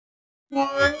Hey,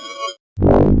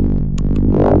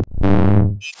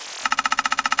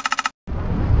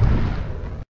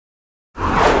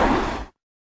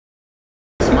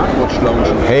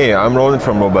 I'm Roland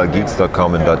from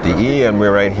mobilegeeks.com and .de, and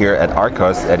we're right here at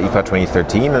Archos at IFA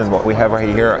 2013, and what we have right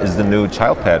here is the new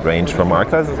Child Pad range from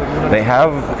Archos. They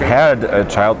have had a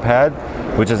Child Pad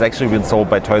which has actually been sold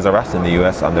by Toys R Us in the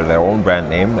US under their own brand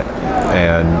name,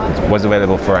 and it was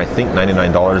available for I think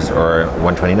 $99 or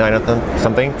 $129 or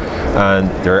something, and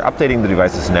they're updating the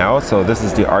devices now. So this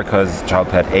is the Archos Child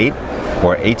Pad 8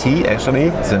 or AT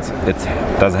actually, since it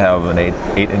does have an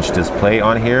 8-inch display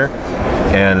on here.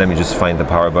 And let me just find the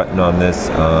power button on this.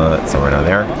 It's somewhere down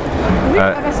there.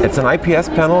 It's an IPS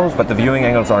panel, but the viewing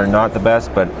angles are not the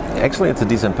best, but actually it's a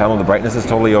decent panel. The brightness is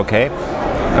totally okay.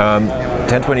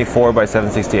 1024 by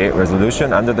 768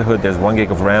 resolution. Under the hood there's 1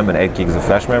 gig of RAM and 8 gigs of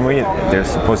flash memory. There's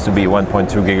supposed to be 1.2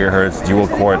 gigahertz dual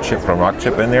core chip from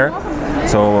Rockchip in there.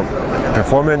 So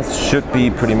performance should be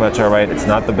pretty much alright. It's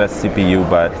not the best CPU,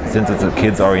 but since it's a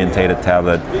kids orientated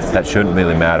tablet, that shouldn't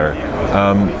really matter.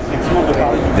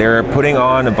 They're putting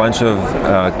on a bunch of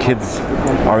kids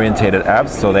orientated apps,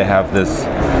 so they have this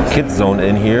kids zone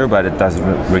in here, but it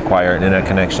doesn't require an internet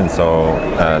connection, so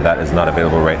that is not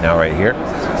available right now right here.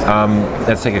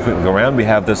 Let's take a quick look around. We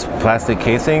have this plastic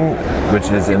casing which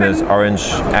is in this orange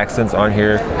accents on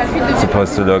here. It's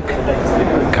supposed to look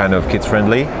kind of kids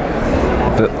friendly.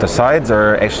 The sides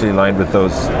are actually lined with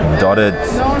those dotted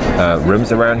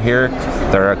rims around here.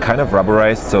 They're kind of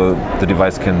rubberized, so the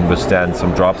device can withstand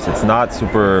some drops. It's not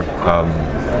super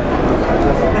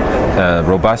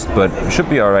robust, but should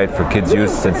be alright for kids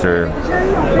use, since they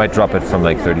might drop it from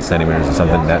like 30 centimeters or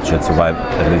something. That should survive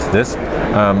at least this.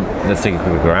 Let's take a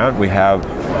quick look around. We have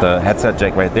the headset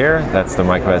jack right there. That's the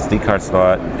micro SD card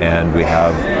slot, and we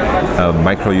have a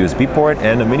micro USB port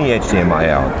and a mini HDMI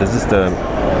out. This is the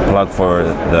plug for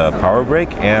the power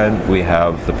brick, and we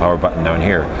have the power button down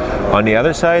here. On the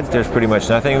other sides there's pretty much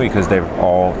nothing, because they've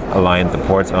all aligned the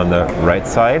ports on the right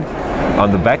side.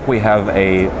 On the back we have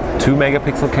a 2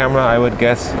 megapixel camera, I would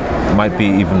guess. Might be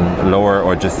even lower,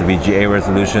 or just a VGA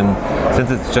resolution.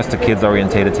 Since it's just a kids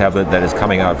orientated tablet that is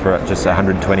coming out for just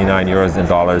 129 euros in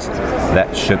dollars,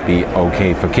 that should be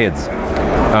okay for kids.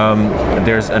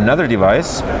 There's another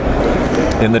device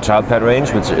in the Child Pad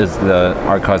range, which is the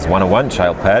Archos 101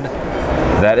 Child Pad.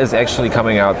 That is actually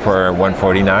coming out for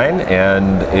 $149,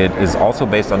 and it is also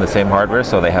based on the same hardware,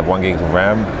 so they have 1 gig of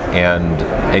RAM and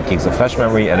 8 gigs of flash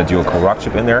memory and a dual core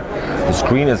Rockchip in there. The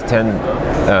screen is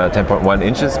 10.1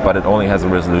 inches, but it only has a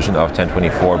resolution of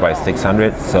 1024 by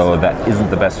 600, so that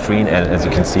isn't the best screen, and as you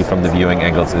can see from the viewing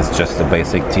angles, it's just a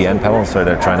basic TN panel, so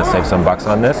they're trying to save some bucks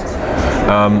on this.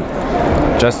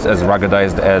 Just as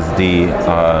ruggedized as the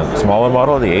smaller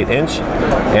model, the 8-inch.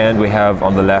 And we have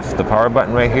on the left the power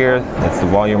button right here. That's the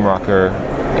volume rocker,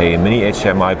 a mini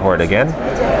HDMI port again,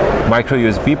 micro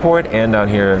USB port, and down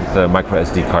here the micro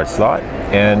SD card slot.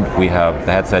 And we have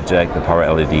the headset jack, the power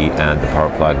LED, and the power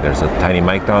plug. There's a tiny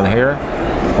mic down here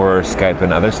for Skype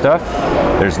and other stuff.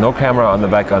 There's no camera on the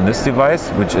back on this device,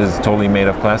 which is totally made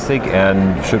of plastic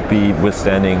and should be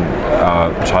withstanding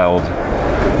child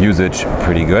usage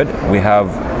pretty good. We have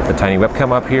a tiny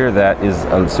webcam up here that is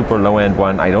a super low-end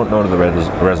one. I don't know the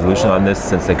resolution on this,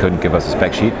 since they couldn't give us a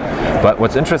spec sheet. But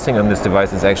what's interesting on this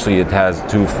device is actually it has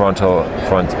 2 front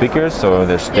speakers, so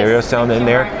there's stereo sound in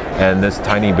there. And this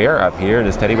tiny bear up here,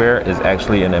 this teddy bear, is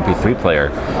actually an MP3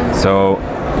 player. So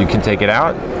you can take it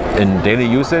out in daily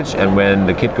usage, and when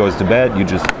the kid goes to bed, you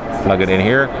just plug it in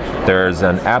here. There's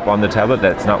an app on the tablet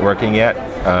that's not working yet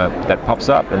that pops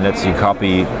up and lets you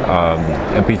copy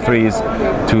MP3s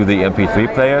to the MP3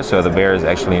 player. So the Bear is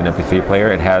actually an MP3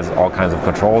 player. It has all kinds of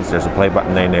controls. There's a play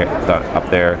button in there, up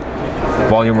there,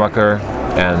 volume rocker,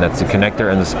 and that's the connector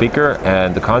and the speaker.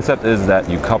 And the concept is that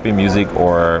you copy music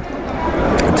or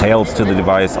tales to the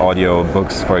device, audio,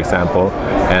 books for example,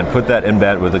 and put that in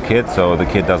bed with the kid, so the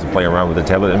kid doesn't play around with the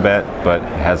tablet in bed, but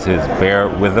has his Bear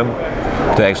with him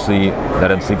to actually let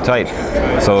him sleep tight.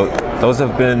 So those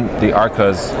have been the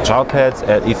Archos Child Pads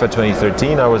at IFA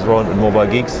 2013. I was Roland with Mobile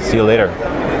Geeks. See you later.